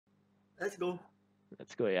Let's go.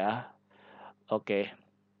 Let's go ya. Oke,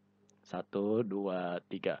 satu, 2,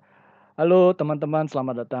 3. Halo teman-teman,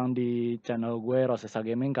 selamat datang di channel gue Rosesa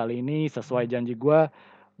Gaming. Kali ini sesuai janji gue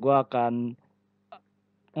akan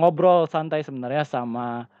ngobrol santai sebenarnya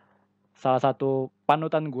sama salah satu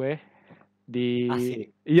panutan gue di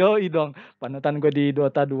Asik. yoi dong, panutan gue di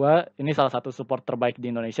Dota 2. Ini salah satu support terbaik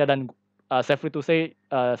di Indonesia dan, safe to say,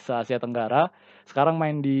 se-Asia Tenggara. Sekarang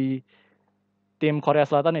main di tim Korea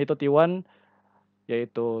Selatan yaitu T1,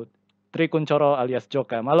 yaitu Tri Kunchoro alias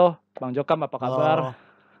Jokam. Halo Bang Jokam, apa kabar? Halo,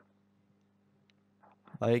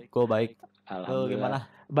 baik, gue baik. Lo Alhamdulillah. gimana?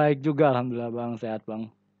 Baik juga alhamdulillah Bang, sehat Bang.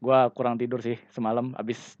 Gua kurang tidur sih semalam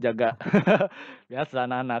habis jaga. Biasa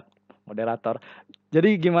anak-anak, moderator.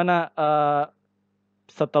 Jadi gimana,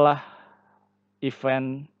 setelah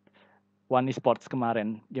event One Esports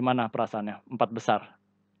kemarin, gimana perasaannya? 4 besar?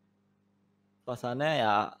 Perasaannya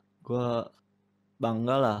ya gue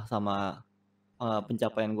bangga lah sama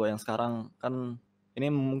pencapaian gue yang sekarang. Kan ini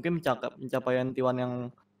mungkin pencapaian Tiwan yang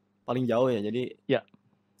paling jauh ya. Jadi Ya,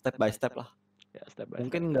 step by step lah. ya step by step.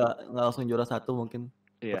 Mungkin nggak langsung juara satu, mungkin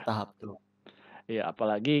Iya, bertahap tuh. iya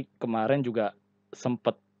apalagi kemarin juga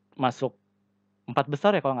sempet masuk 4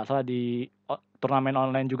 besar ya kalau nggak salah di turnamen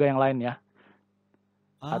online juga yang lain ya?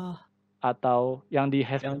 At Ah, atau yang di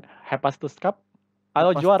yang Hephaestus Cup?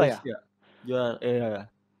 Atau juara Hephaestus ya? ya, juara, iya,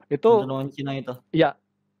 yang Itu turnamen Cina itu. ya,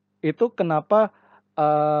 itu kenapa,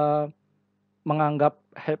 eee, menganggap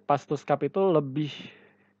Hephaestus Cup itu lebih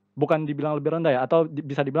bukan dibilang lebih rendah ya, atau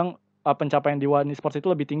bisa dibilang, pencapaian di One Esports itu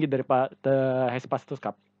lebih tinggi daripada Hephaestus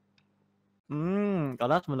Cup?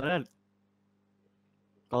 Karena sebenarnya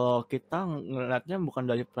kalau kita ngelihatnya bukan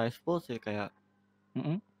dari prize pool sih, kayak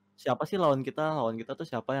Mhm, siapa sih lawan kita? Lawan kita tuh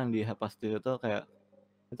siapa yang di Hephaestus itu, kayak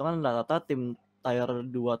itu kan rata-rata tim tier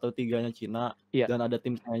 2 atau 3-nya Cina iya, dan ada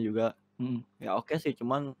tim China juga. mhm, Ya oke sih,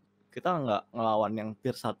 cuman kita nggak ngelawan yang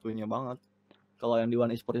tier 1-nya banget. Kalau yang di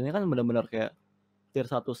One Esports ini kan bener-bener kayak tier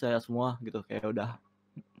 1 saya semua gitu, kayak udah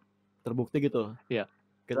terbukti gitu. iya,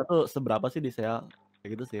 Kita tuh seberapa sih di SEA,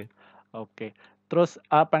 kayak gitu sih. oke. Terus,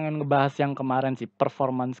 pengen ngebahas yang kemarin sih,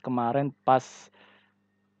 performance kemarin pas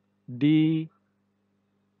di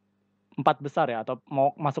 4 besar ya, atau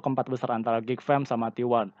mau masuk ke 4 besar antara Geekfam sama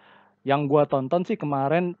T1. Yang gua tonton sih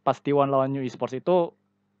kemarin pas T1 lawan New Esports itu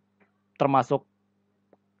termasuk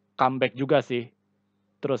comeback juga sih.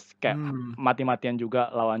 Terus kayak Mmm, mati-matian juga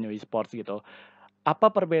lawan New Esports gitu. Apa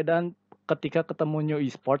perbedaan ketika ketemu New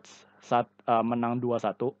Esports saat, menang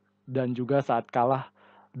 2-1 dan juga saat kalah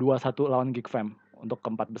 2-1 lawan Geekfam untuk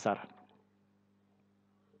keempat besar?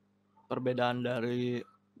 perbedaan dari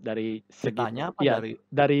Dari segi kitanya apa iya, dari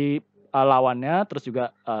dari, lawannya terus juga,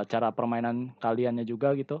 cara permainan kaliannya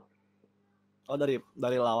juga gitu? oh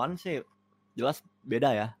dari lawan sih jelas beda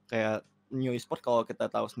ya, kayak New Esports kalau kita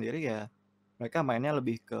tahu sendiri ya, mereka mainnya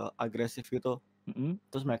lebih ke agresif gitu, Mhm,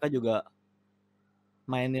 terus mereka juga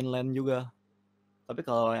mainin lane juga. Tapi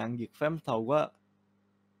kalau yang Geek Fam setahu gua,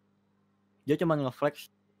 dia cuman nge-flex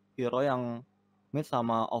hero yang mid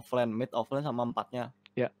sama offlane, mid, offlane sama 4-nya.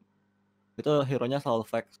 iya, Itu hero-nya selalu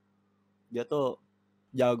flex. Dia tuh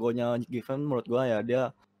jagonya Geek Fam menurut gua ya, dia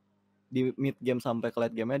di mid game sampai ke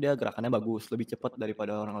late game-nya dia gerakannya bagus, lebih cepat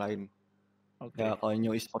daripada orang lain. Ya oke, kalau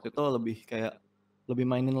New Esports itu lebih kayak, lebih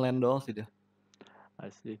mainin lane doang sih dia.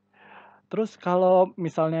 I. Terus kalau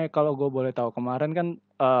misalnya kalau gue boleh tahu kemarin kan,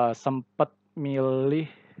 sempet milih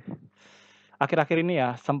akhir-akhir ini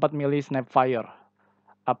ya, sempat milih Snapfire.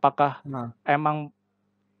 Apakah Nah, emang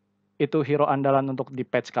itu hero andalan untuk di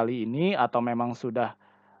patch kali ini atau memang sudah,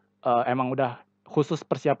 emang udah khusus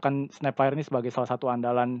persiapkan Snapfire ini sebagai salah satu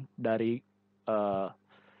andalan dari, eee,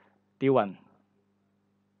 T1?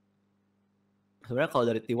 sebenarnya kalau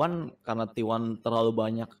dari T1, karena T1 terlalu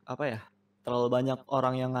banyak, apa ya, terlalu banyak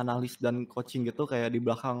orang yang analis dan coaching gitu, kayak di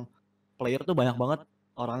belakang player tuh banyak banget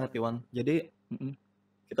orangnya T1. Jadi Mhm,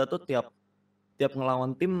 kita tuh tiap tiap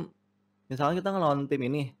ngelawan tim, misalnya kita ngelawan tim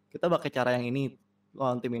ini, kita pakai cara yang ini,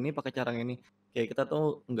 lawan tim ini pakai cara yang ini. Kayak kita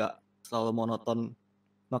tuh nggak selalu monoton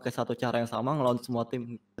pakai satu cara yang sama ngelawan semua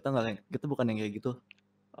tim. Kita nggak kayak kita bukan yang kayak gitu.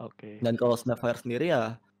 oke, Dan kalau Snapfire sendiri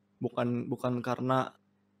ya bukan bukan karena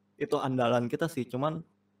itu andalan kita sih, cuman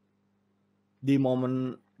di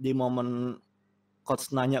momen coach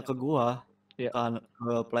nanya ke gua, iya,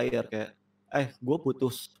 ke player kayak, gua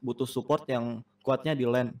butuh butuh support yang kuatnya di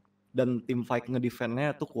lane dan tim fight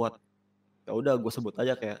ngedefend-nya tuh kuat." Ya udah gue sebut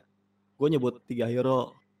aja, kayak gue nyebut 3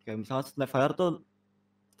 hero, kayak misalnya Snapfire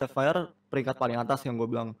peringkat paling atas yang gue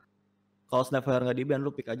bilang, "Kalau Snapfire nggak di-ban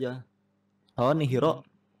lu pick aja." Oh nih hero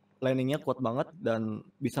landing-nya kuat banget dan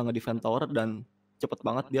bisa ngedefend tower dan cepet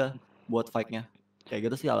banget dia buat fight-nya.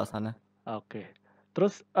 Kayak gitu sih alasannya. oke.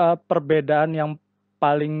 Terus, perbedaan yang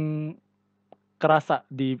paling kerasa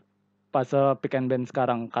di fase pick and ban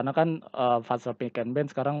sekarang, karena kan, fase pick and ban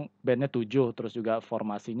sekarang ban-nya 7, terus juga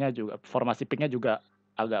formasi pick-nya juga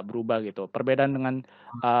agak berubah gitu. Perbedaan dengan,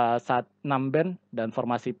 saat 6 ban dan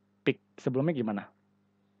formasi pick sebelumnya gimana?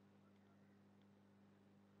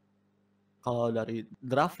 Kalau dari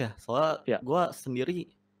draft ya, soalnya Ya, gue sendiri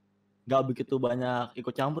nggak begitu banyak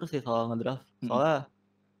ikut campur sih soal ngedraft. mhm. Soalnya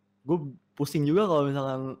gue pusing juga kalau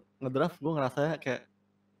misalkan ngedraft, gue ngerasanya kayak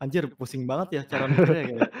anjir pusing banget ya cara mikirnya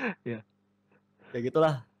kayak Iya, kayak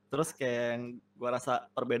gitulah. Terus kayak yang gue rasa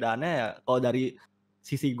perbedaannya ya kalau dari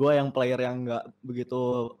sisi gue yang player yang nggak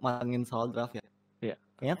begitu matengin soal draft ya. iya,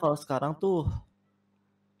 Kayaknya kalau sekarang tuh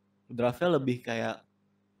draftnya lebih kayak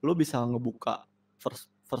lu bisa ngebuka first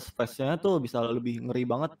first phase-nya tuh bisa lebih ngeri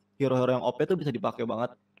banget. Hero-hero yang OP tuh bisa dipakai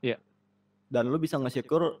banget. iya, Dan lu bisa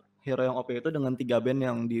nge-secure hero yang OP itu dengan 3 band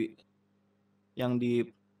yang di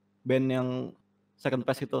band yang second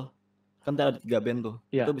phase itu. Kan ada 3 band tuh.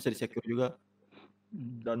 Itu iya, bisa di-secure juga.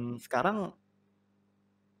 mmm, Dan sekarang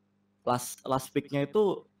last last pick-nya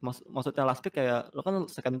itu maksudnya last pick kayak lu kan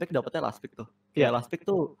second pick dapetnya last pick tuh. iya, Kayak last pick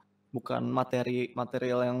tuh bukan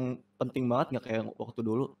material yang penting banget nggak kayak waktu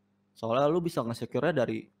dulu. Soalnya lu bisa nge-secure-nya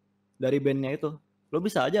dari band-nya itu. Lu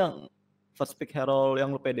bisa aja first pick hero yang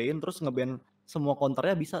lu pedein terus nge-ban semua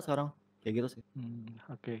counter-nya bisa sekarang. Kayak gitu sih.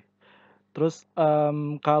 oke. Terus,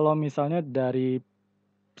 kalau misalnya dari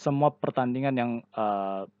semua pertandingan yang,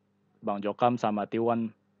 Bang Jokam sama T1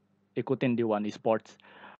 ikutin di One Esports,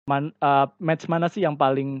 match mana sih yang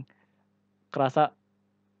paling kerasa,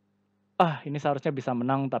 "Ah, ini seharusnya bisa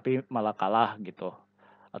menang tapi malah kalah," gitu?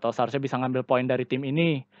 Atau seharusnya bisa ngambil poin dari tim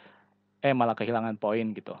ini, malah kehilangan poin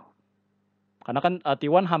gitu? Karena kan,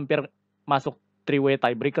 T1 hampir masuk three way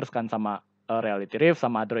tiebreakers kan sama, Reality Rift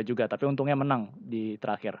sama Adroid juga, tapi untungnya menang di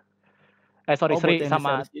terakhir. Sorry, Oh buat Sri yang di sama,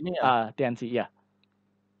 series ini ya? TNC, iya.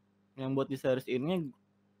 Yang buat di series ini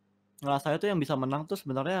ngerasanya tuh yang bisa menang tuh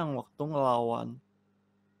sebenarnya yang waktu ngelawan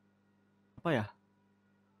apa ya?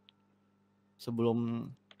 Sebelum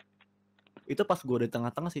itu pas gue di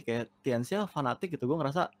tengah-tengah sih kayak Tianxia Fnatic gitu gue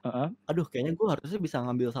ngerasa Heeh, aduh kayaknya gue harusnya bisa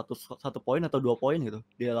ngambil satu poin atau 2 poin gitu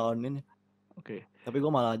dia lawan ini. oke, Tapi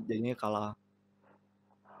gue malah jadinya kalah.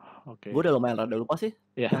 Gue oke. udah lumayan rada lupa sih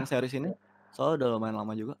yang Iya. series ini. Soalnya udah lumayan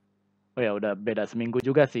lama juga. Oh ya udah beda seminggu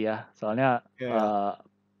juga sih ya, soalnya, Kayak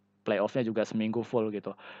playoff-nya juga seminggu full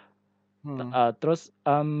gitu. hmm, Terus,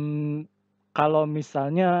 kalau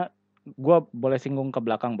misalnya gue boleh singgung ke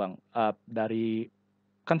belakang Bang, dari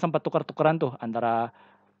kan sempat tukar-tukeran tuh antara,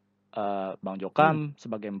 Bang mmm, Jokam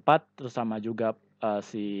sebagai 4 terus sama juga,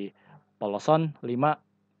 si Poloson 5.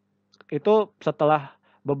 Itu setelah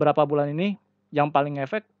beberapa bulan ini yang paling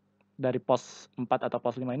ngefek dari pos 4 atau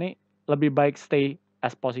pos 5 ini, lebih baik stay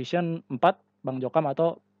as position 4 Bang Jokam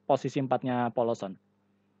atau posisi 4-nya Poloson?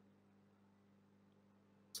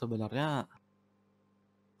 sebenarnya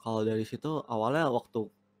kalau dari situ awalnya waktu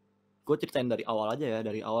gue ceritain dari awal aja ya,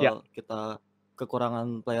 dari Ya, awal kita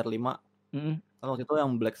kekurangan player 5 mhm, kan waktu itu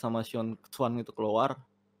yang Black sama Swan itu keluar,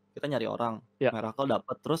 kita nyari orang, ya, Meracle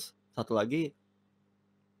dapet, terus satu lagi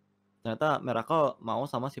ternyata Meracle mau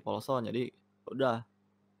sama si Paulson, jadi udah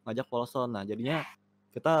ngajak Paulson. Nah jadinya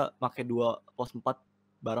kita make 2 pos 4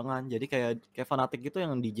 barengan, jadi kayak Fnatic gitu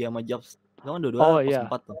yang DJ sama Jabs, itu kan dua-duanya oh pos iya,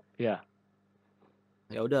 4 tuh. iya,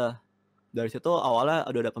 Ya udah, dari situ awalnya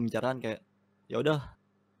udah ada pembicaraan kayak, ya udah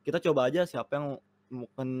kita coba aja siapa yang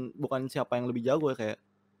bukan bukan siapa yang lebih jago ya, kayak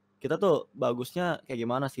kita tuh bagusnya kayak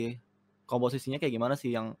gimana sih, komposisinya kayak gimana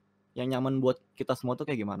sih yang nyaman buat kita semua tuh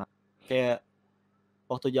kayak gimana. Kayak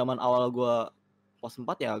waktu zaman awal gua pos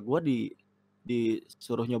 4 ya gua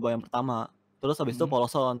disuruh nyoba yang pertama, terus habis itu mhm,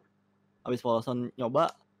 habis Polosan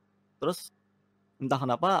nyoba, terus entah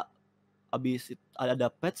kenapa habis ada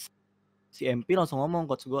patch si MP langsung ngomong,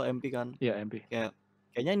 coach gua MP kan, iya MP, kayak,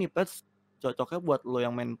 "Kayaknya ini patch cocoknya buat lo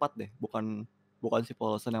yang main 4 deh, bukan bukan si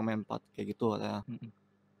Polosan yang main 4," kayak gitu katanya. mhm,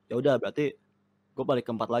 Ya udah berarti gua balik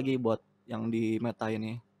ke 4 lagi buat yang di meta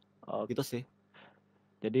ini, oh, gitu sih.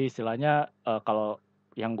 jadi istilahnya, kalau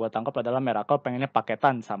yang gua tangkap adalah Meracle pengennya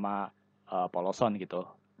paketan sama, Poloson gitu?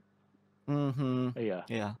 Mhm, Iya.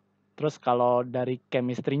 iya. Terus kalau dari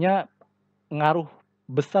chemistry-nya ngaruh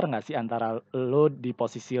besar nggak sih antara lu di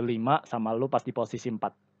posisi 5 sama lu pas di posisi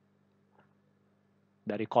 4?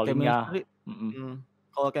 Dari calling-nya, Chemistry mhm, mhm,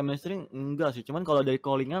 kalau chemistry enggak sih, cuman kalau dari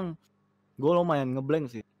calling-an gua lumayan nge-blank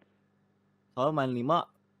sih. Soalnya main 5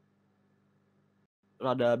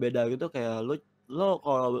 rada beda gitu kayak lo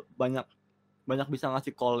kalau banyak banyak bisa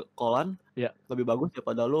ngasih call-an iya. lebih bagus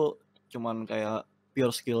daripada lu cuman kayak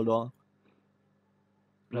pure skill doang.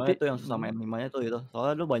 Sebenarnya Berarti itu yang susah main 5-nya tuh itu,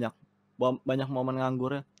 soalnya lu banyak banyak momen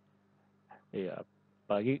nganggurnya. Iya,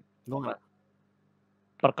 apalagi Gue nggak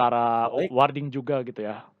perkara apalagi warding juga gitu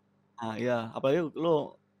ya. iya, apalagi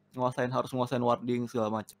lu harus nguasain warding segala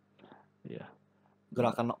macam, Iya,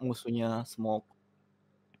 benar. gerakan musuhnya, smoke.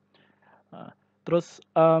 Heeh. Terus,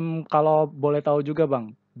 kalau boleh tahu juga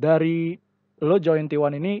Bang, dari lo join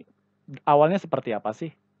T1 ini awalnya seperti apa sih?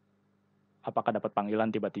 Apakah dapat panggilan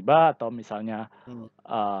tiba-tiba atau misalnya, Mmm,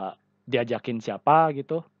 eee, diajakin siapa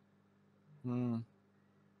gitu? hmm.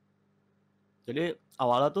 Jadi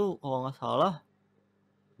awalnya tuh kalau nggak salah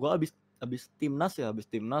gua habis timnas ya,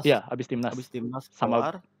 Iya, habis timnas. habis timnas Sama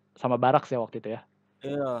kelar sama Baraks ya waktu itu ya?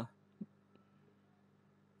 iya,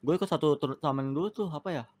 gue ikut satu turnamen dulu tuh, apa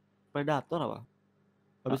ya, Predator apa,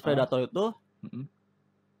 habis Heeh, Predator itu mhm.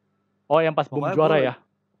 Oh yang pas BUM pokoknya gue juara lagi ya?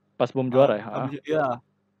 Pas BUM juara ya? Heeh, habis iya,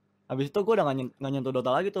 habis itu gue udah nggak nyentuh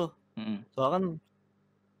Dota lagi tuh, mhm. soalnya kan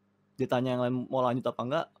ditanya yang lain mau lanjut apa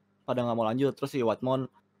enggak, pada nggak mau lanjut, terus si Watmon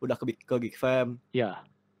udah ke Geek Fam, Iya.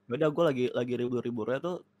 ya udah gue lagi ribut-ributnya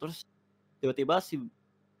tuh, terus tiba-tiba si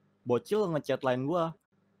bocil nge-chat line gua,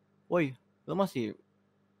 "Woi, lu masih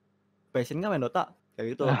passion nggak main Dota?" Kayak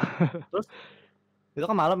gitu. Terus itu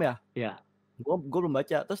kan malam ya, Iya. gua belum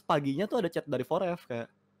baca, terus paginya tuh ada chat dari Forev kayak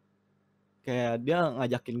kayak dia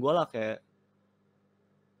ngajakin gua lah kayak,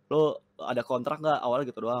 "Lu ada kontrak nggak?" Awalnya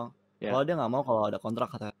gitu doang. Iya. Soalnya dia nggak mau kalau ada kontrak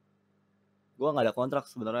katanya. Gua nggak ada kontrak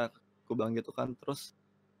sebenarnya, gua bilang gitu kan. Terus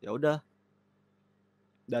ya udah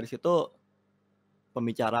dari situ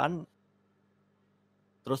pembicaraan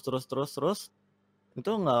terus,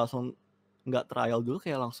 itu nggak trial dulu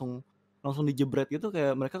kayak langsung langsung dijebret gitu,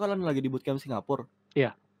 kayak mereka kan lagi di bootcamp Singapura.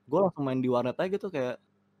 Iya. Gua langsung main di warnet aja gitu, kayak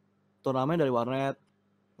turnamen dari warnet,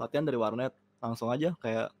 latihan dari warnet, langsung aja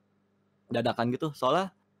kayak dadakan gitu.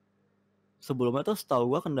 Soalnya sebelumnya tuh setahu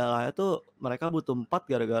gua kendalanya tuh mereka butuh 4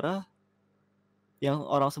 gara-gara yang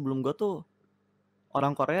orang sebelum gua tuh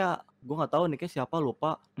orang Korea, gua nggak tahu nicknya siapa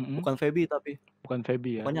lupa, Mhm. bukan Feby tapi, Bukan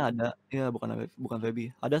Feby ya? pokoknya ada iya bukan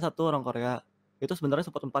Feby, ada satu orang Korea, itu sebenarnya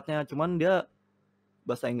support 4-nya, cuman dia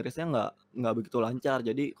bahasa Inggrisnya nggak begitu lancar,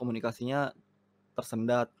 jadi komunikasinya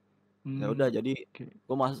tersendat. Ya udah jadi Oke.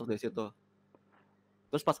 gua masuk dari situ.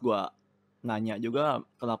 Terus pas gua nanya juga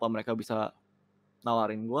kenapa mereka bisa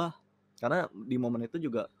nawarin gua, karena di momen itu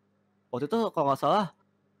juga waktu itu kalau nggak salah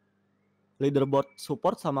leaderboard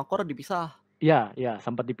support sama core dipisah. Iya iya,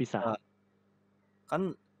 sempat dipisah. Nah, kan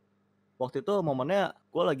waktu itu momennya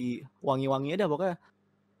gua lagi wangi-wanginya dah pokoknya,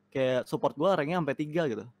 kayak support gua ranknya sampai 3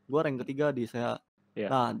 gitu, gua rank ketiga di SEA. Iya.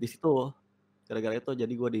 Nah di situ, gara-gara itu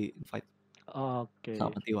jadi gua di-invite Oke.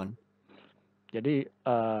 sama T1. Jadi,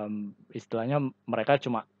 istilahnya mereka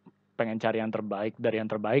cuma pengen cari yang terbaik dari yang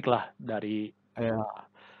terbaik lah dari, Iya,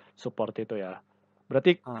 support itu ya.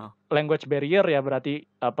 Berarti heeh, language barrier ya berarti,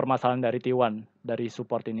 permasalahan dari T1, dari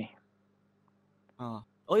support ini? heeh.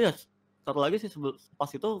 Oh iya, satu lagi sih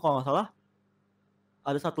pas itu kalau nggak salah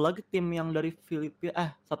ada satu lagi tim yang dari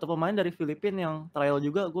satu pemain dari Filipina yang trial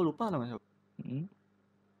juga, gua lupa namanya siapa, Mhm.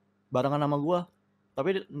 barengan sama gua,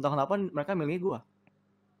 tapi entah kenapa mereka milih gua,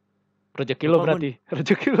 Rezeki lo lupa gua berarti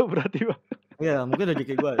rezeki lo berarti, Bang. iya mungkin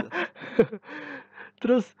rezeki gua itu.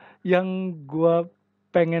 Terus yang gua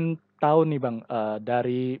pengen tahu nih, Bang,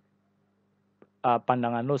 dari,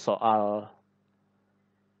 pandangan lo soal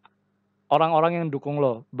orang-orang yang dukung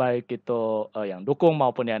lo, baik itu, yang dukung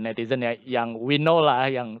maupun ya netizen ya, yang we know lah,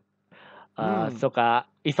 yang, Mmm, suka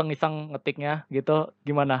iseng-iseng ngetiknya gitu,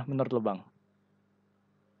 gimana menurut lo, Bang?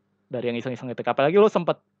 Dari yang iseng-iseng ngetik, apalagi lo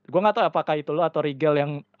sempet gua nggak tahu apakah itu lo atau Rigel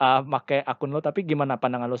yang, make akun lo, tapi gimana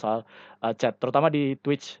pandangan lo soal, chat, terutama di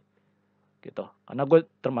Twitch gitu? Karena gue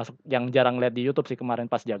termasuk yang jarang lihat di YouTube sih kemarin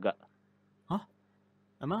pas jaga. hah?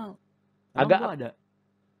 Emang emang Agak gua ada?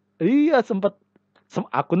 iya sempet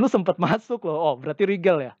akun lu sempet masuk loh. Oh berarti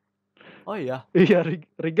Rigel ya? Oh iya? Iya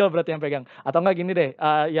Rigel berarti yang pegang. Atau enggak gini deh,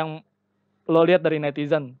 yang lo lihat dari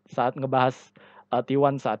netizen saat ngebahas,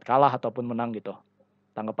 T1 saat kalah ataupun menang gitu,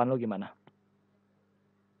 tanggapan lo gimana?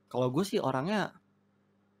 Kalau gua sih orangnya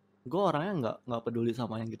nggak peduli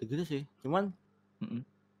sama yang gitu-gitu sih, cuman Mhm.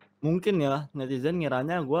 mungkin ya netizen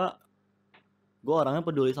ngiranya gua orangnya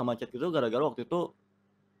peduli sama chat gitu gara-gara waktu itu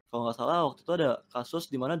kalau nggak salah waktu itu ada kasus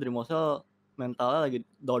di mana Dreamwasel mentalnya lagi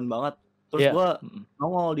down banget, terus Iya, gua mhm.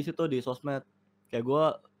 nongol di situ di sosmed, kayak gua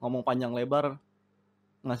ngomong panjang lebar,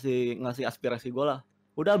 ngasih ngasih aspirasi gua lah.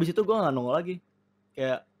 Udah abis itu gua nggak nongol lagi,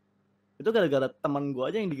 kayak itu gara-gara temen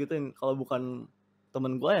gua aja yang digituin, kalau bukan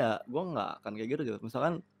temen gua ya gua nggak akan kayak gitu gitu.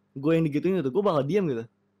 Misalkan gua yang digituin gitu, gua bakal diem gitu.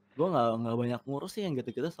 Gua nggak banyak ngurus sih yang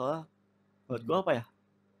gitu-gitu soalnya menurut gua Mmm. apa ya,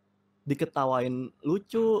 diketawain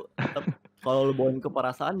lucu, kalau lu bawain ke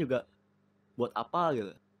perasaan juga buat apa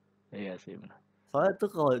gitu. Iya sih benar. Soalnya tuh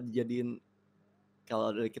kalau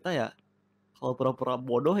dari kita ya, kalau pura-pura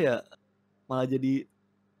bodoh ya malah jadi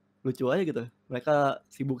lucu aja gitu. Mereka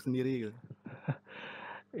sibuk sendiri gitu.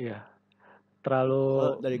 Iya, Kalau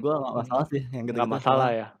terlalu dari gua nggak mhm, masalah sih yang nggak gitu-gitu masalah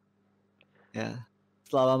ya. ya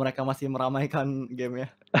selama mereka masih meramaikan game ya,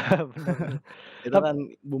 Bener bener. itu Tap kan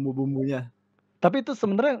bumbu-bumbunya. tapi itu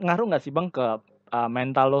sebenarnya ngaruh nggak sih Bang ke,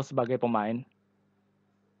 mental lo sebagai pemain?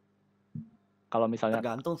 Kalau misalnya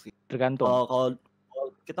Tergantung sih. tergantung? Kalau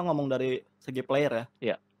kita ngomong dari segi player ya,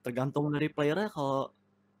 Iya, tergantung dari player-nya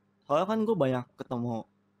soalnya kan gue banyak ketemu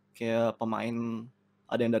kayak pemain,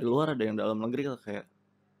 ada yang dari luar, ada yang dalam negeri gitu, kayak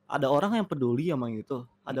ada orang yang peduli sama itu,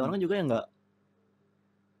 ada mhm, orang juga yang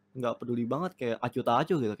nggak peduli banget kayak acuh tak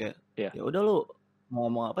acuh gitu, kayak, iya ya udah lu mau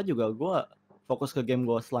ngomong apa juga gue fokus ke game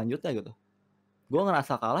gue selanjutnya gitu. Gue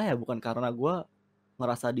ngerasa kalah ya bukan karena gue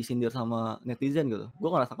ngerasa disindir sama netizen gitu, gue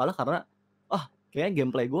ngerasa kalah karena, "Ah, kayaknya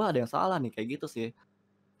gameplay gue ada yang salah nih," kayak gitu sih.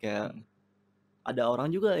 Kayak mhm, ada orang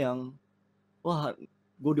juga yang, "Wah,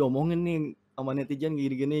 gue diomongin nih sama netizen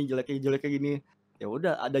gini-gini, jeleknya gini." Ya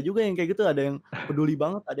udah, ada juga yang kayak gitu, ada yang peduli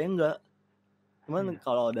banget, ada yang enggak. Cuman iya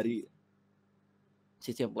kalau dari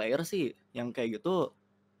sisi player sih yang kayak gitu,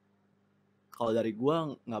 kalau dari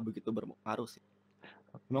gua nggak begitu berpengaruh sih.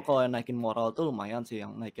 Cuma oke. kalau yang naikin moral tuh lumayan sih,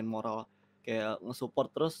 yang naikin moral kayak nge-support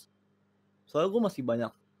terus, soalnya gua masih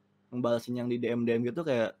banyak ngebalesin yang di DM-DM gitu,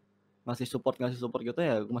 kayak ngasih support gitu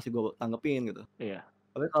ya masih gua tanggepin gitu. Iya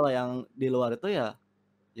Tapi kalau yang di luar itu ya,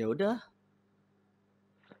 ya udah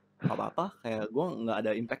nggak apa-apa, kayak gua nggak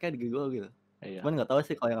ada impact-nya di gua gitu. iya Cuman nggak tahu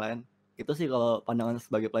sih kalau yang lain. Itu sih kalau pandangan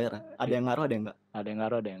sebagai player ya, ada iya, yang ngaruh, ada yang enggak. ada yang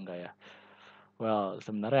ngaruh, ada yang enggak ya. Well,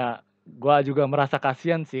 sebenarnya gua juga merasa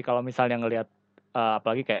kasihan sih kalau misalnya ngelihat,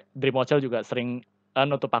 apalagi kayak Dreamwatcher juga sering,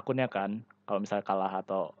 nutup akunnya kan, kalau misalnya kalah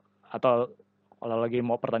atau kalau lagi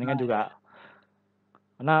mau pertandingan Nah, iya. juga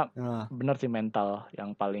karena Nah, bener sih mental yang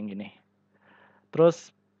paling ini.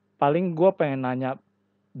 Terus paling gue pengen nanya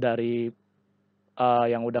dari,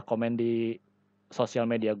 yang udah komen di sosial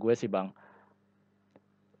media gue sih, Bang.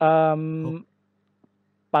 oh, Mmm,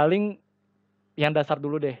 paling yang dasar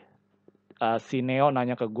dulu deh, si Neo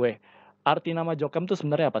nanya ke gue, "Arti nama Jokem tuh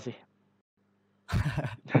sebenarnya apa sih?"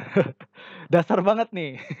 Dasar banget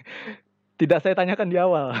nih, tidak saya tanyakan di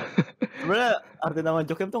awal. sebenarnya arti nama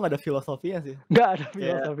Jokem tuh nggak ada filosofinya sih. Nggak ada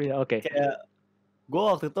Kayak filosofinya, oke. kayak gua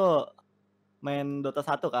waktu itu main Dota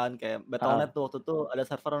 1 kan, kayak Heeh Battle.net tuh waktu itu ada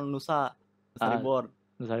server Nusa heeh, Reborn.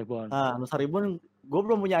 Nusa Reborn. Nah, Nusa Reborn gua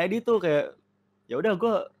belum punya ID tuh, kayak ya udah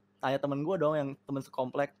gua tanya temen gua dong yang temen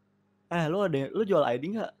sekomplek, "Eh, lu jual ID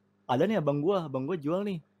nggak?" "Ada nih abang gua jual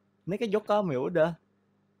nih." "Ini kayak Jokam." Ya udah,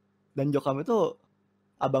 dan Jokam itu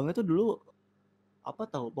abangnya tuh dulu apa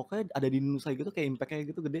tahu, pokoknya ada di Nusa gitu kayak impact-nya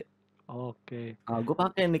gitu gede. Oke, Ah, gue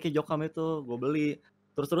pakai Nike Jokam itu, gue beli.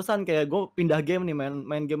 Terus-terusan kayak gue pindah game nih, main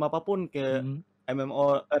main game apapun kayak mhm,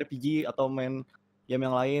 MMORPG atau main game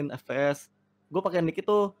yang lain, FPS, gue pakai nick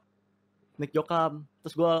itu, nick Jokam.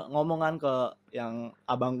 Terus gue ngomong kan ke yang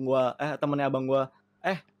temennya abang gua,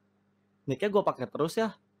 "Eh, nick-nya gue pakai terus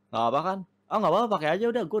ya, nggak apa kan?" "Ah, nggak apa-apa, pakai aja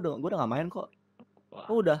udah, gue udah nggak main kok."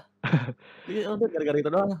 wah, Oh udah, iya udah gara-gara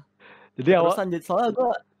itu doang. jadi Keterusan soalnya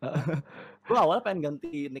heeh gue awalnya pengen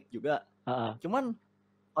ganti nick juga, heeh, cuman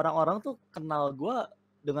orang-orang tuh kenal gue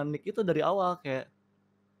dengan nick itu dari awal, kayak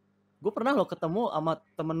gue pernah loh ketemu sama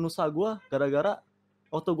temen Nusa gue gara-gara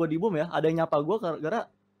waktu gue di BUM ya, ada yang nyapa gue gara-gara,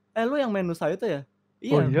 "Eh, lu yang main Nusa itu ya?"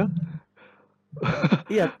 oh "Iya, iya?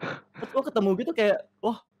 iya." Terus gue ketemu gitu kayak,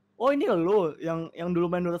 "Wah, oh ini lu yang dulu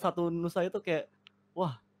main Dota 1 Nusa itu," kayak,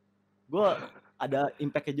 wah, gue ada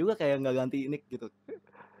impact-nya juga kayak nggak ganti nick gitu.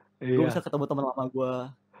 Gue bisa Iya, ketemu teman lama gue,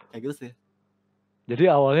 kayak gitu sih. jadi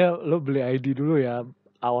awalnya lu beli ID dulu ya,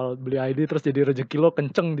 awal beli ID terus jadi rezeki lo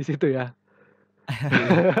kenceng di situ ya?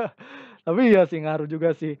 Iya. Tapi iya sih ngaruh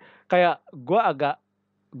juga sih. Kayak gua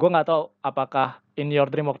nggak tahu apakah In Your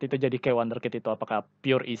Dream waktu itu jadi kayak wonderkid itu apakah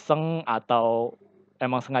pure iseng atau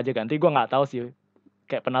emang sengaja ganti, gua nggak tahu sih.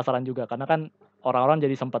 Kayak penasaran juga karena kan orang-orang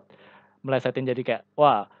jadi sempet melesetin jadi kayak,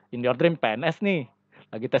 "Wah, In Your Dream PNS nih,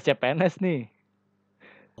 lagi tes CPNS nih."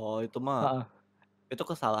 Oh, itu mah Heeh. itu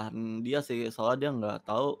kesalahan dia sih, soalnya dia nggak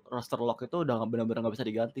tahu roster lock itu udah bener-bener nggak bisa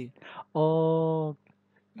diganti. Oh,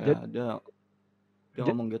 jad Ya, dia ja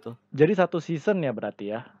ngomong gitu. jadi satu season ya berarti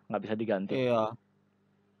ya, nggak bisa diganti? Iya.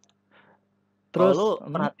 Kalau lu Terus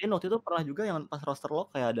perhatiin waktu itu pernah juga yang pas roster lock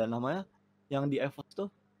kayak ada namanya yang di EVOS tuh,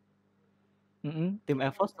 mhm. tim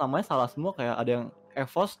EVOS namanya salah semua, kayak ada yang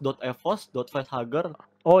evos.evos.facehugger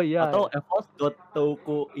Oh iya atau ya,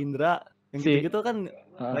 evos.teuku Indra, yang si gitu-gitu kan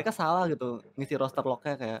heeh, mereka salah gitu ngisi roster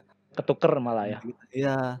lock-nya, kayak ketuker malah ya? gitu-gitu.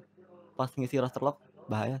 Iya, pas ngisi roster lock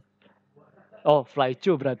bahaya. Oh,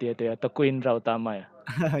 Flychu berarti itu ya, Teguh Indra Utama ya?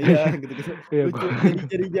 Iya gitu-gitu. Iya Lucu, gua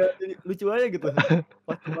jadi lucu aja gitu.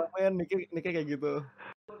 Pas turnamen nicknya kayak gitu.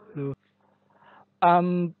 aduh.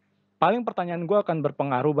 Mmm, Paling pertanyaan gua akan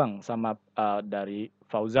berpengaruh Bang sama, dari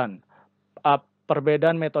Fauzan.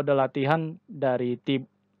 Perbedaan metode latihan dari tim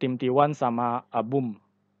T1 sama, BUM.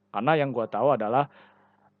 Karena yang gua tahu adalah,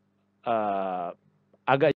 eee,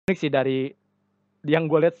 agak unik sih dari yang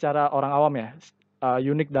gue lihat secara orang awam ya,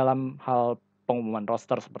 unik dalam hal pengumuman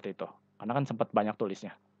roster seperti itu. Karena kan sempat banyak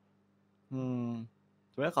tulisnya.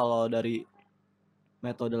 Sebenarnya kalau dari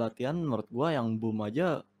metode latihan menurut gua yang boom aja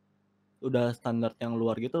udah standar yang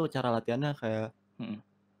luar gitu cara latihannya, kayak Mhm,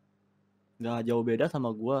 nggak jauh beda sama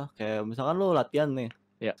gua. Kayak misalkan lu latihan nih,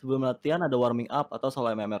 iya sebelum latihan ada warming up atau solo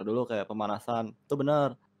MMR dulu kayak pemanasan, itu bener.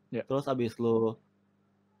 iya, Terus abis lu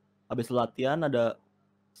latihan ada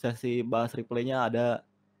sesi bahas replaynya ada,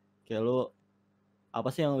 kayak lu apa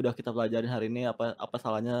sih yang udah kita pelajarin hari ini, apa apa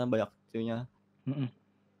salahnya, banyak itunya. mhm.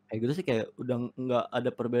 Kayak gitu sih, kayak udah nggak ada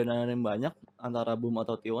perbedaan yang banyak antara boom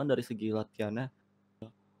atau T1 dari segi latihannya.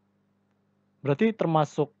 Berarti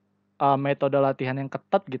termasuk, metode latihan yang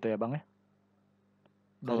ketat gitu ya, Bang, ya?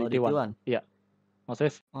 Dari Kalau di T1? T1, Iya,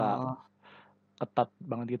 maksudnya eee, ketat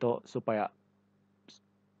banget gitu supaya,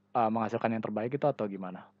 menghasilkan yang terbaik itu atau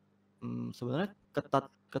gimana? sebenarnya ketat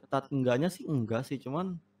ketat enggaknya sih enggak sih, cuman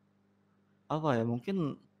apa ya,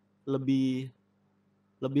 mungkin lebih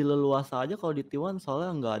lebih leluasa aja kalau di T1,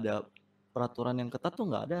 soalnya nggak ada peraturan yang ketat tuh,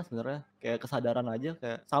 nggak ada sebenarnya. Kayak kesadaran aja,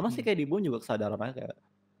 kayak sama sih Mhm, kayak di BUN juga kesadaran aja, kayak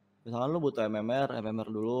misalkan lu butuh MMR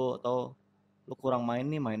dulu, atau lu kurang main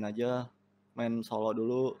nih, main aja, main solo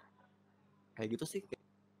dulu, kayak gitu sih.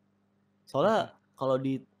 mhm. Soalnya kalau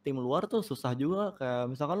di tim luar tuh susah juga,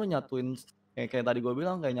 kayak misalkan lu nyatuin kayak kayak tadi gue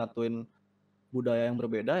bilang, kayak nyatuin budaya yang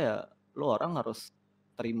berbeda ya, lu orang harus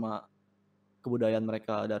terima kebudayaan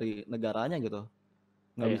mereka dari negaranya gitu.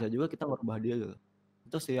 Nggak bisa Iya juga kita merubah dia gitu.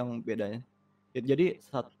 Itu sih yang bedanya. Jadi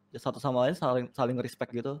satu sama lain saling saling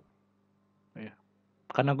respect gitu. iya.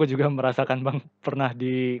 Karena gue juga merasakan, Bang, pernah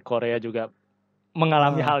di Korea juga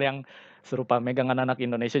mengalami Heeh, hal yang serupa, megangan anak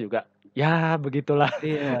Indonesia juga, ya begitulah.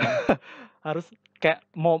 iya Harus kayak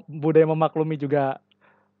mau budaya memaklumi juga,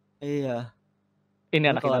 iya. ini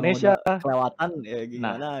Cuman anak kalau emang udah Indonesia. kelewatan ya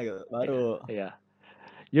Nah, gimana gitu, baru. iya iya,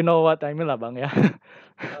 you know what I mean lah, Bang, ya.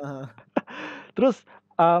 Heeh. Terus,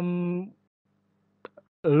 mmm,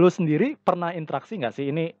 lu sendiri pernah interaksi nggak sih,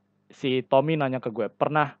 ini si Tommy nanya ke gue,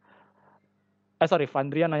 sorry,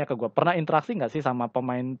 Vandrian nanya ke gue, pernah interaksi nggak sih sama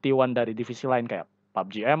pemain T1 dari divisi lain kayak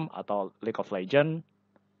PUBG M atau League of Legends,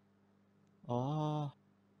 Oh,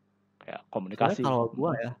 kayak sebenarnya komunikasi? kalau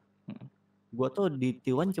gua Mhm ya, mhm. gua tuh di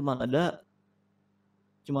T1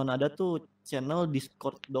 cuman ada tuh channel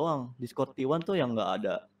Discord doang. Discord T1 tuh yang nggak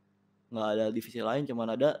ada divisi lain, cuman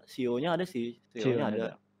ada CEO-nya, ada sih, CEO-nya Cio-nya ada,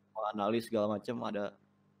 ada. analis segala macem ada.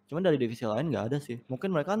 Cuman dari divisi lain nggak ada sih. Mungkin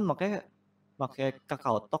mereka kan make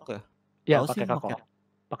KakaoTalk ya? Iya, Tahu sih pakai make, Kakao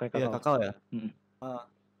pakai iya Kakao. Kakao ya? Mhm. Heeh.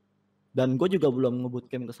 Dan gue juga belum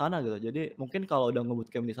nge-bootcamp ke sana gitu. Jadi mungkin kalau udah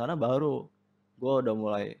nge-bootcamp di sana baru gue udah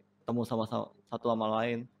mulai ketemu sama satu sama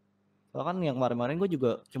lain. Soalnya kan yang kemarin-kemarin gue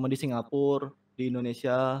juga cuma di Singapura, di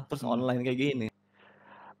Indonesia, terus Mhm. online kayak gini.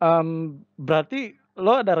 Berarti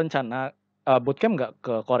lo ada rencana, bootcamp nggak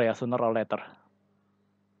ke Korea sooner or later?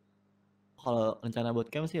 Kalau rencana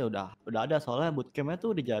bootcamp sih udah ada, soalnya bootcamp-nya tuh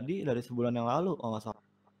udah jadi dari sebulan yang lalu kalau nggak salah.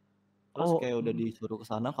 Terus Oh, kayak udah disuruh ke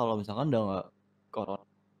sana kalau misalkan udah nggak corona,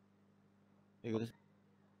 kayak gitu sih.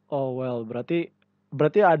 oh well, berarti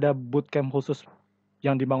berarti ada bootcamp khusus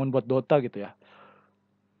yang dibangun buat Dota gitu ya?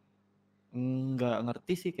 Nggak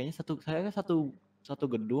ngerti sih, kayaknya kayaknya satu satu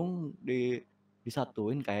gedung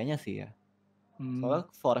disatuin kayaknya sih ya. Mmm, Soalnya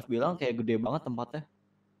Foref bilang kayak gede banget tempatnya.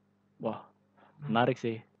 Wah, menarik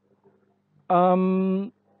sih.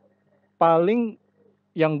 Mmm, Paling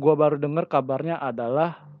yang gua baru denger kabarnya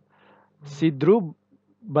adalah si Drew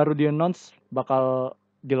baru di-announce bakal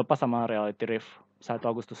dilepas sama Reality Rift 1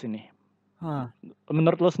 Agustus ini. Hah,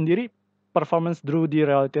 Menurut lo sendiri, performance Drew di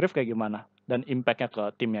Reality Rift kayak gimana? Dan impact-nya ke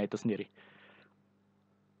timnya itu sendiri?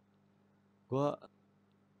 gua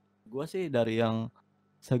gua sih dari yang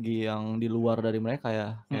segi yang di luar dari mereka ya,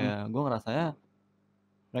 Mhm, kayak gua ngerasanya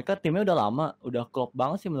mereka timnya udah lama, udah klop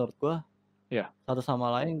banget sih menurut gua. iya. Satu sama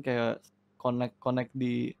lain kayak connect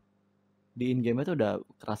di in game-nya tuh udah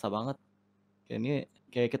kerasa banget. Kayak ini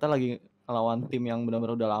kayak kita lagi ngelawan tim yang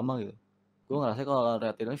benar-benar udah lama gitu. Gua Mhm. ngerasanya kalau lawan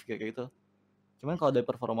Red Rift kayak gitu. Cuman kalau dari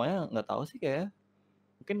performanya nggak tahu sih, kayaknya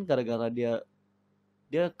mungkin gara-gara dia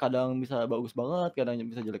dia kadang bisa bagus banget, kadang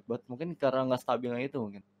bisa jelek banget, mungkin karena nggak stabilnya itu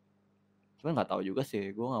mungkin. Cuman nggak tahu juga sih,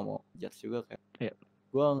 gua nggak mau judge juga, kayak Iya.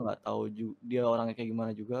 gua nggak tahu dia orangnya kayak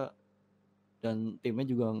gimana juga. dan timnya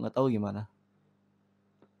juga nggak tahu gimana.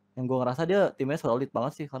 Yang gue ngerasa dia timnya solid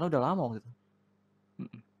banget sih karena udah lama gitu.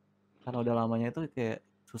 Karena udah lamanya itu kayak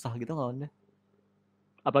susah gitu ngelawannya.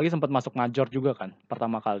 Apalagi sempat masuk major juga kan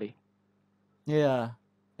pertama kali. Iya,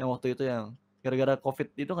 yang waktu itu yang gara-gara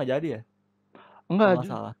COVID itu nggak jadi ya? Kalau Enggak, nggak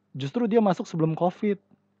salah. justru dia masuk sebelum COVID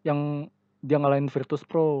yang dia ngalahin Virtus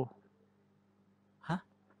Pro. Hah?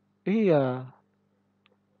 Iya.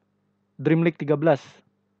 Dream League 13.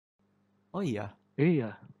 Oh iya.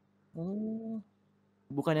 Iya. Oh.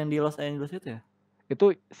 Bukan yang di Los Angeles itu ya?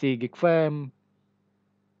 Itu si Geekfam.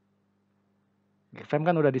 Geekfam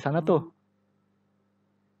kan udah di sana tuh.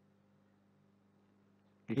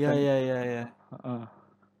 Iya Geekfam. iya. Heeh.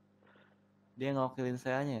 Dia ngewakilin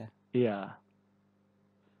saya-nya ya? Iya.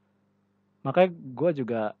 Makanya gue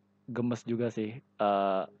juga gemes juga sih.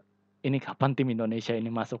 Ini kapan tim Indonesia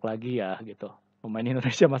ini masuk lagi ya gitu. Pemain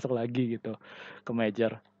Indonesia masuk lagi gitu ke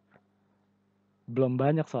major. Belum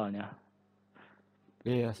banyak soalnya.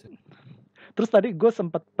 Iya sih. Terus tadi gue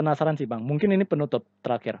sempat penasaran sih bang. Mungkin ini penutup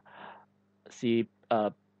terakhir. Si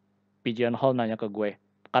Pigeon Hall nanya ke gue.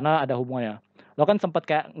 Karena ada hubungannya. Lo kan sempat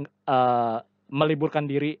kayak meliburkan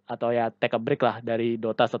diri atau ya take a break lah dari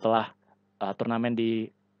Dota setelah turnamen di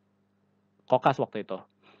Kokas waktu itu.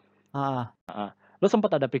 Lo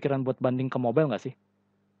sempat ada pikiran buat banding ke mobile nggak sih?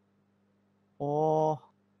 Oh,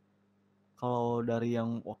 kalau dari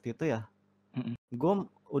yang waktu itu ya, gue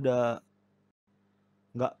udah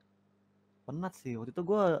nggak penat sih. Waktu itu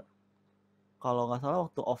gue kalau nggak salah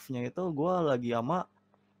waktu off-nya itu gue lagi sama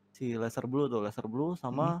si Laser Blue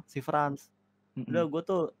sama si Franz. Udah gue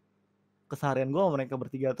tuh keseharian gue sama mereka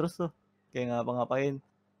bertiga terus tuh kayak ngapa-ngapain.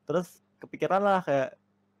 Terus kepikiran lah kayak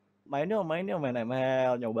main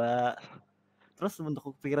ML nyoba. Terus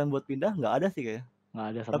untuk kepikiran buat pindah nggak ada sih kayak. Nggak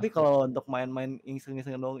ada sama Tapi sekali. kalau untuk main-main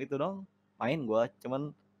iseng-iseng doang itu dong main gue.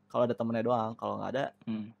 Cuman kalau ada temennya doang, kalau nggak ada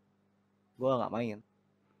gue nggak main.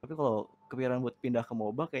 Tapi kalau kepikiran buat pindah ke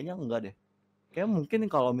MOBA kayaknya enggak deh. Kayak mungkin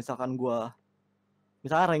kalau misalkan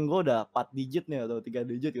rank gue udah 4 digit nih atau 3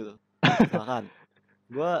 digit gitu. Misalkan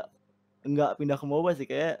gue enggak pindah ke MOBA sih,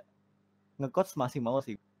 kayak nge-coach masih mau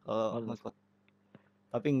sih kalau nge-coach.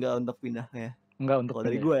 Tapi enggak untuk pindah ya. Enggak untuk kalau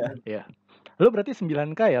dari pindah. gue ya. Iya. Lo berarti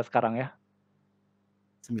 9K ya sekarang ya?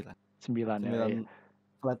 9 ya. Iya.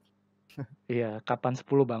 flat. Iya, kapan 10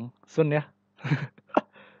 bang? Sun ya?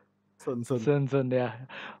 Sun ya.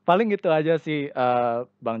 Paling gitu aja sih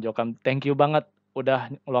Bang Jokam. Thank you banget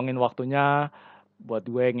udah ngeluangin waktunya buat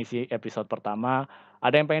gue ngisi episode pertama.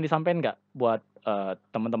 Ada yang pengen disampaikan nggak buat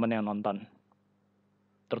teman-teman yang nonton?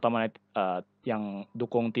 Terutama yang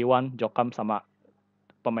dukung T1, Jokam sama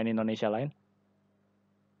pemain Indonesia lain.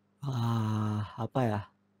 Apa ya?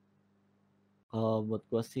 Kalau buat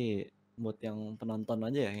gue sih buat yang penonton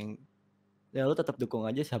aja ya lu tetap dukung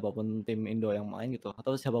aja siapapun tim Indo yang main gitu,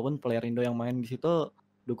 atau siapapun player Indo yang main di situ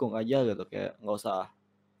dukung aja gitu, kayak nggak usah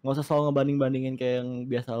selalu ngebanding-bandingin kayak yang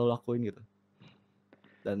biasa lu lakuin gitu,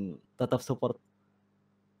 dan tetap support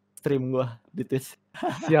stream gue di Twitch.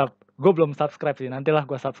 Siap, gue belum subscribe sih, nantilah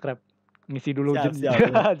gue subscribe, ngisi dulu Siap.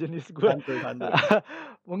 jenis gue. Santuy.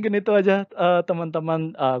 Mungkin itu aja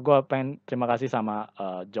teman-teman, gue pengen terima kasih sama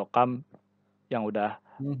Jokam yang udah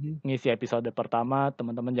ngisi episode pertama.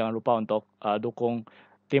 Teman-teman jangan lupa untuk dukung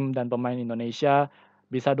tim dan pemain Indonesia.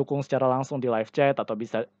 Bisa dukung secara langsung di live chat atau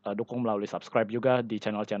bisa dukung melalui subscribe juga di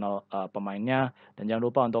channel-channel pemainnya. Dan jangan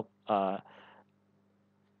lupa untuk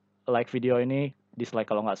like video ini, dislike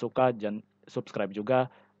kalau nggak suka, jangan subscribe juga.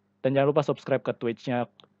 Dan jangan lupa subscribe ke Twitch-nya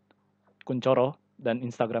Kuncoro dan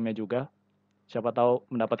Instagram-nya juga. Siapa tahu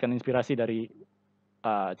mendapatkan inspirasi dari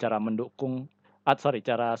cara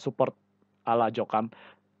support ala Jokam.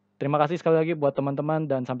 Terima kasih sekali lagi buat teman-teman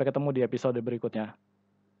dan sampai ketemu di episode berikutnya.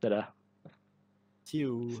 Dadah. See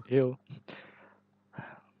you. See you.